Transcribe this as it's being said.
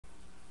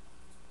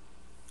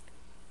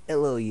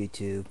Hello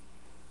YouTube,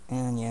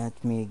 and yeah,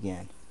 it's me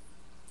again.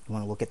 You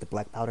want to look at the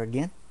black powder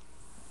again?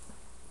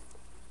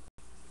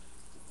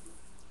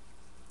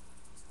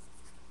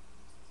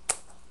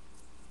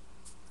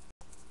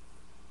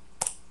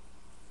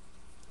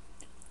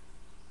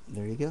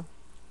 There you go.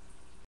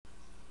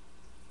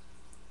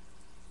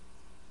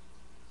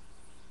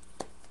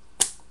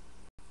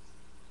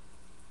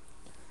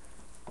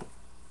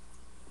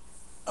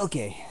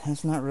 Okay,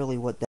 that's not really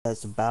what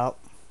that's about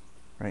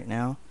right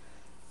now.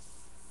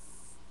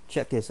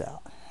 Check this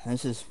out.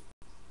 This is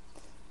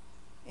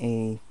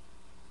a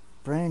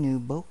brand new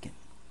boken,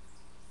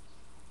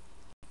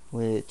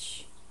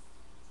 which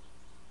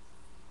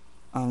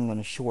I'm going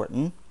to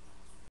shorten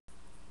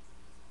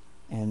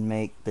and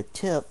make the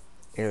tip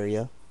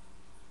area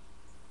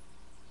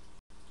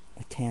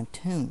a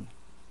tantoon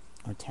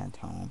or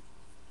tanton.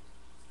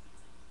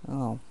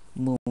 Oh,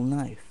 little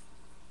knife.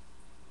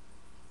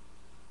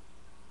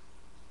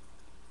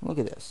 Look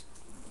at this.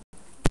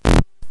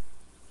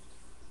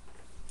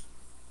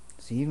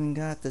 It's even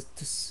got the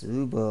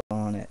Tsuba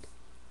on it.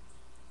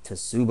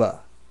 Tsuba.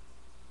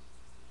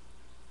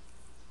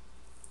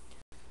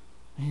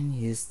 And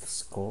here's the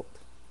sculpt.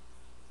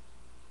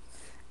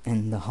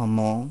 And the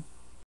hamon.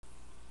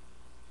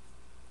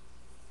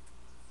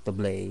 The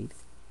blade.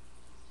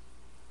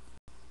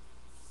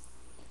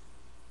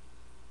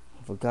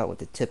 I forgot what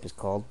the tip is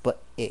called,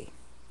 but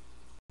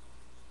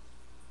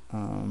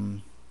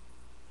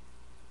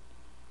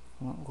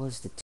what was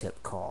the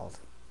tip called?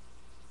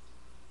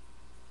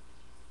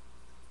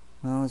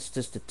 Well, it's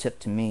just a tip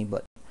to me,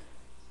 but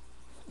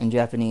in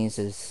Japanese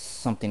is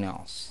something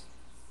else.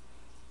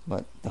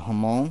 But the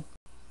hamon,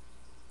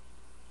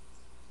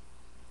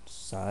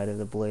 side of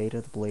the blade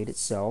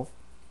itself,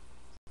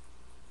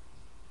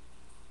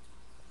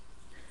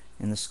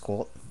 and the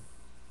sculpt,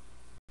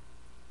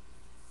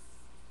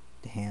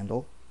 the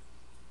handle.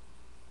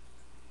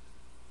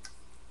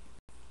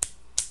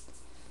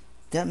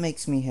 That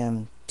makes me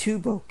have two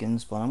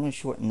bokens, but I'm going to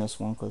shorten this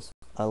one because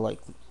I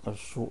like a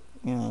short,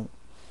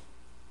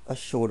 a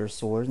shorter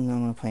sword, and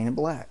I'm going to paint it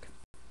black.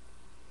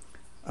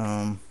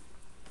 The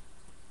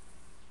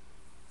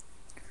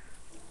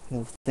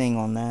thing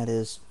on that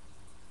is,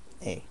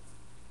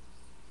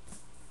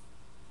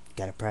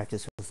 gotta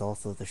practice with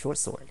also the short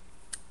sword.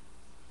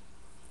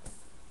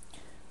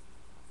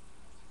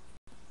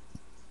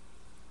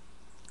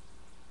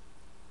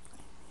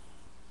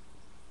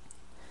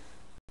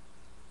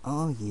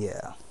 Oh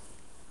yeah,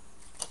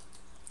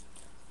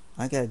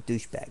 I got a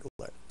douchebag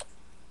alert.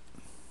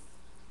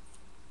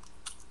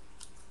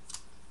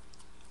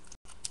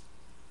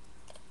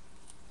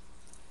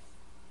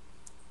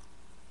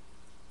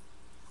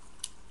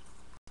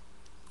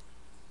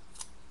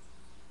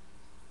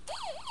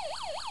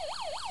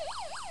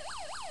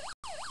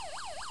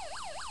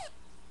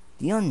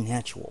 The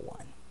unnatural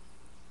one.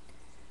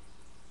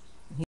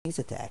 He's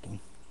attacking.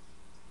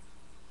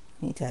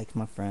 He attacks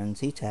my friends.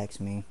 He attacks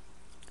me.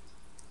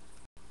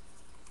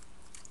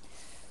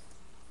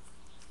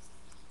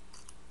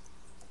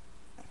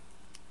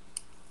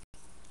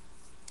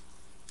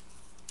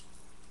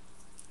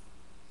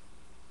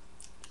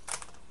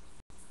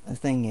 The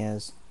thing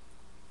is,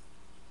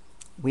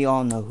 we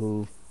all know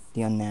who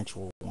the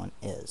unnatural one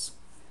is.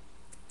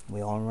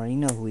 We already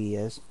know who he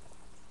is.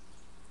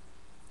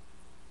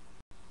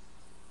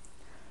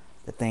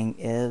 The thing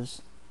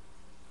is,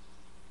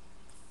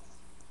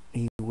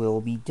 he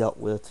will be dealt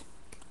with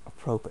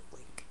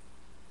appropriately.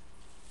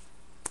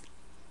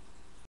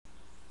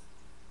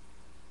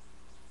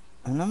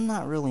 And I'm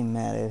not really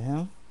mad at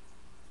him.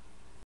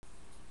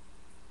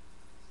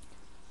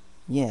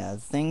 Yeah,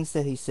 the things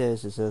that he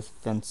says is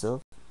offensive.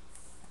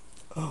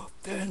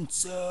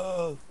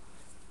 Offensive!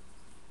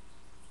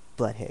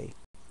 But hey,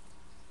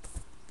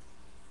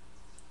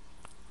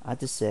 I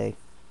just say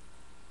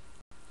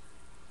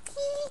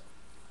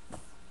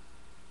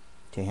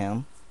to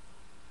him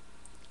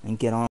and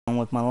get on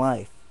with my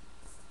life.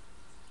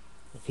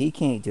 If he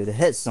can't do it,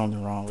 there's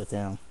something wrong with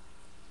him.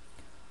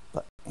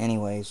 But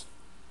anyways,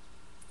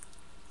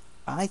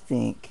 I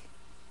think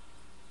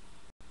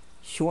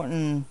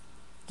shorten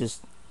this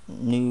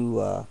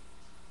new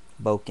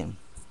boken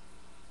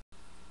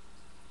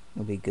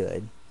will be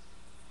good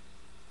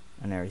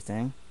and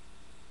everything.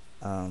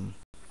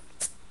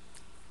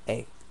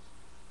 Hey,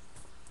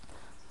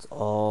 it's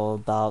all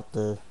about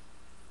the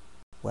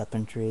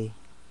weaponry,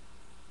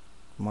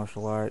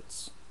 martial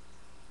arts,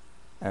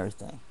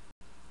 everything.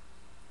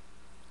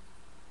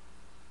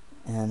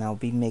 And I'll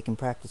be making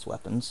practice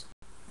weapons.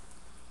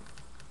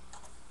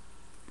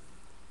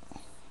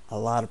 A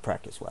lot of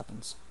practice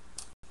weapons.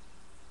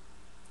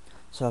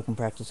 So I can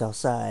practice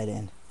outside,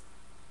 and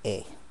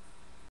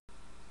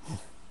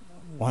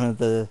one of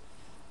the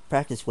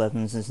practice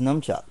weapons is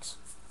nunchucks.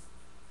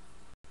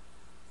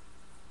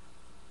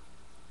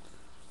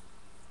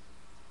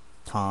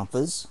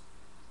 Tonfas.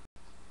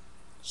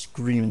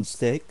 Screaming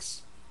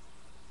sticks.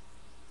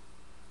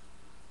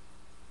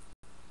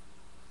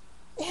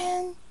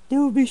 And they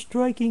will be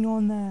striking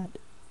on that.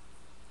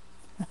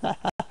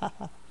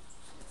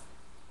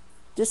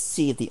 Just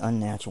see if the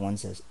unnatural one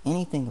says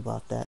anything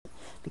about that.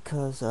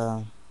 Because,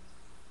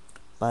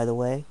 by the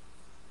way,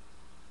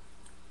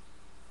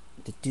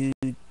 the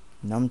dude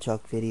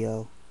nunchuck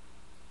video,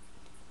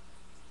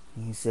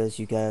 he says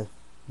you gotta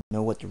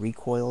know what the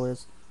recoil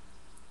is.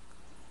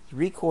 The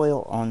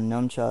recoil on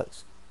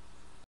nunchucks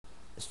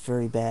is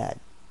very bad.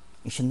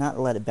 You should not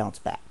let it bounce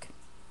back.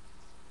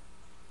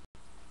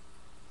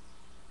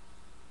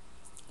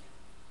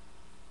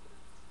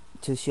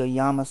 Toshio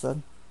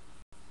Yamasa,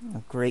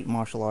 a great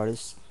martial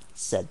artist,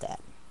 said that.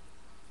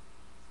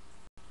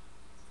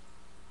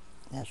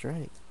 That's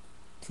right,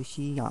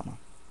 Tushiyama.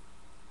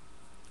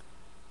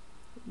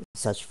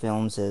 Such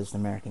films as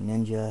American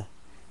Ninja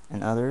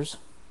and others.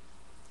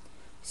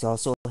 He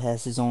also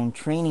has his own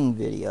training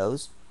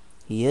videos.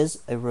 He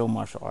is a real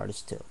martial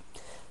artist too.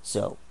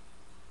 So,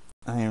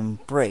 I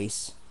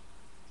embrace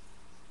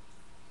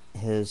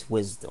his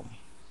wisdom.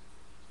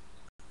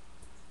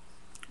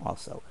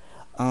 Also,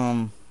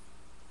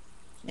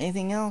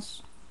 anything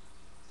else?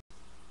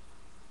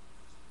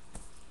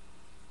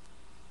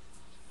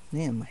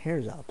 Man, my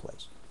hair's out of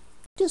place.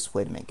 Just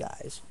wait a minute,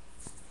 guys.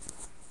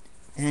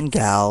 And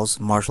gals,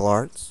 martial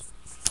arts.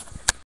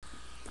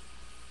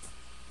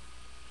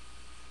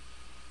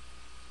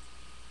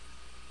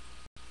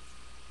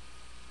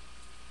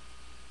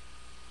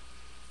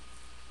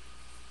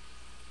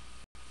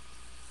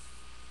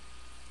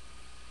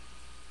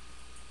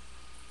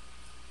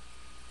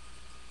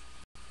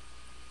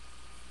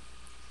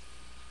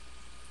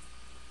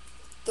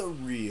 The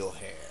real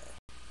hair.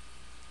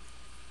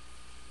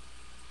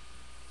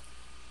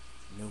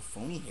 No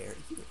phony hair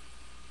either.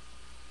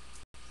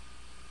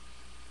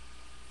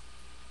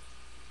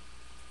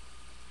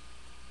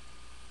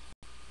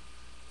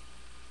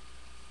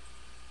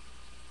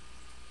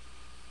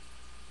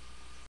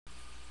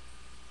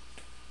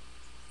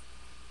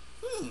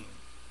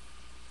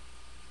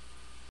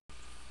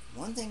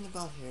 One thing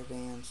about hair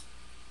bands,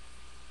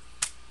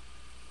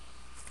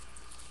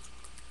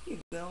 you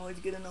can always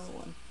get another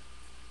one.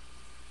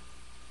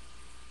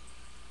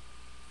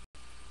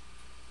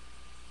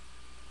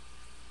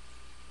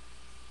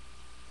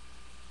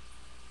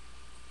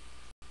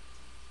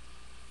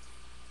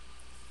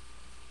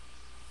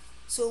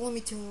 So let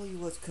me tell you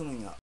what's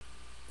coming up.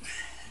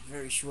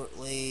 Very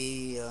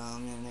shortly,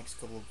 in the next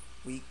couple of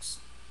weeks.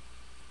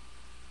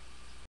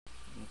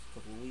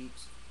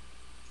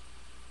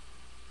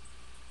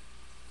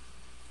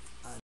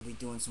 I'll be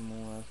doing some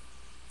more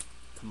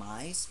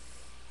kamais.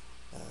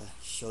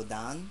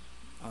 Shodan,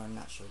 or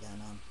not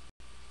Shodan,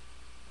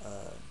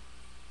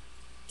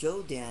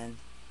 Jodan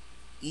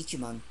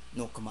Ichiman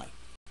no Kamai.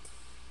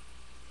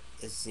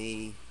 It's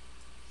the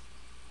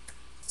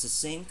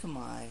same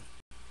Kamai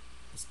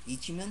as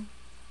Ichiman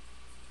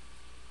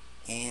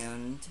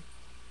and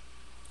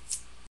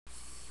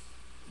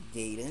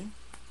Gaiden,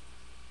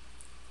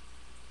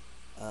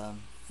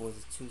 for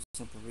the two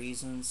simple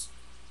reasons.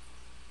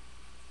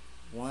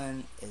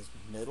 One is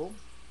middle,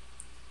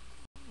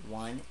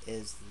 one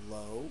is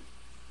low,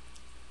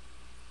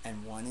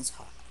 and one is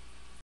high.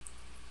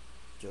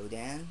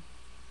 Jodan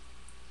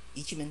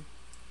Ichiman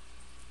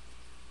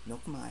no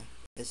Kamai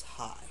is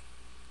high,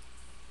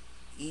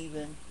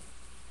 even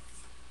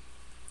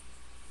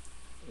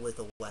with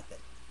a weapon.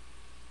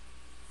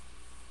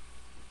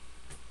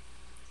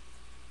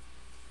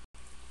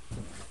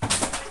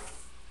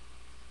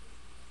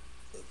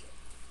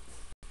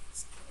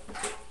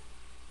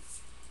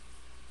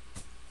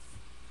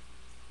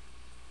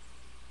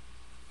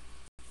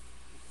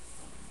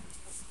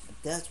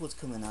 That's what's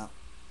coming up.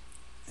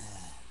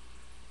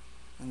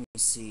 Let me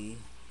see.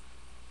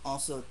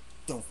 Also,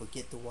 don't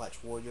forget to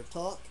watch Warrior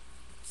Talk.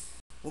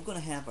 We're going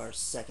to have our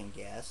second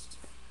guest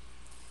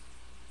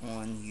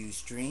on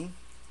Ustream.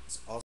 It's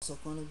also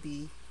going to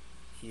be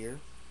here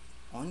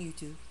on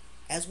YouTube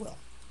as well.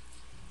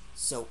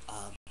 So,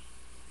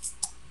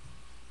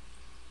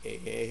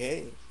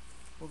 hey,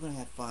 we're going to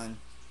have fun.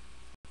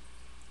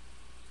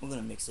 We're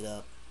going to mix it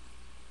up.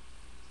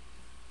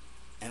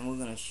 And we're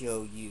going to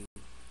show you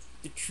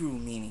the true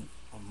meaning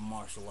of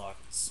martial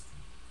arts.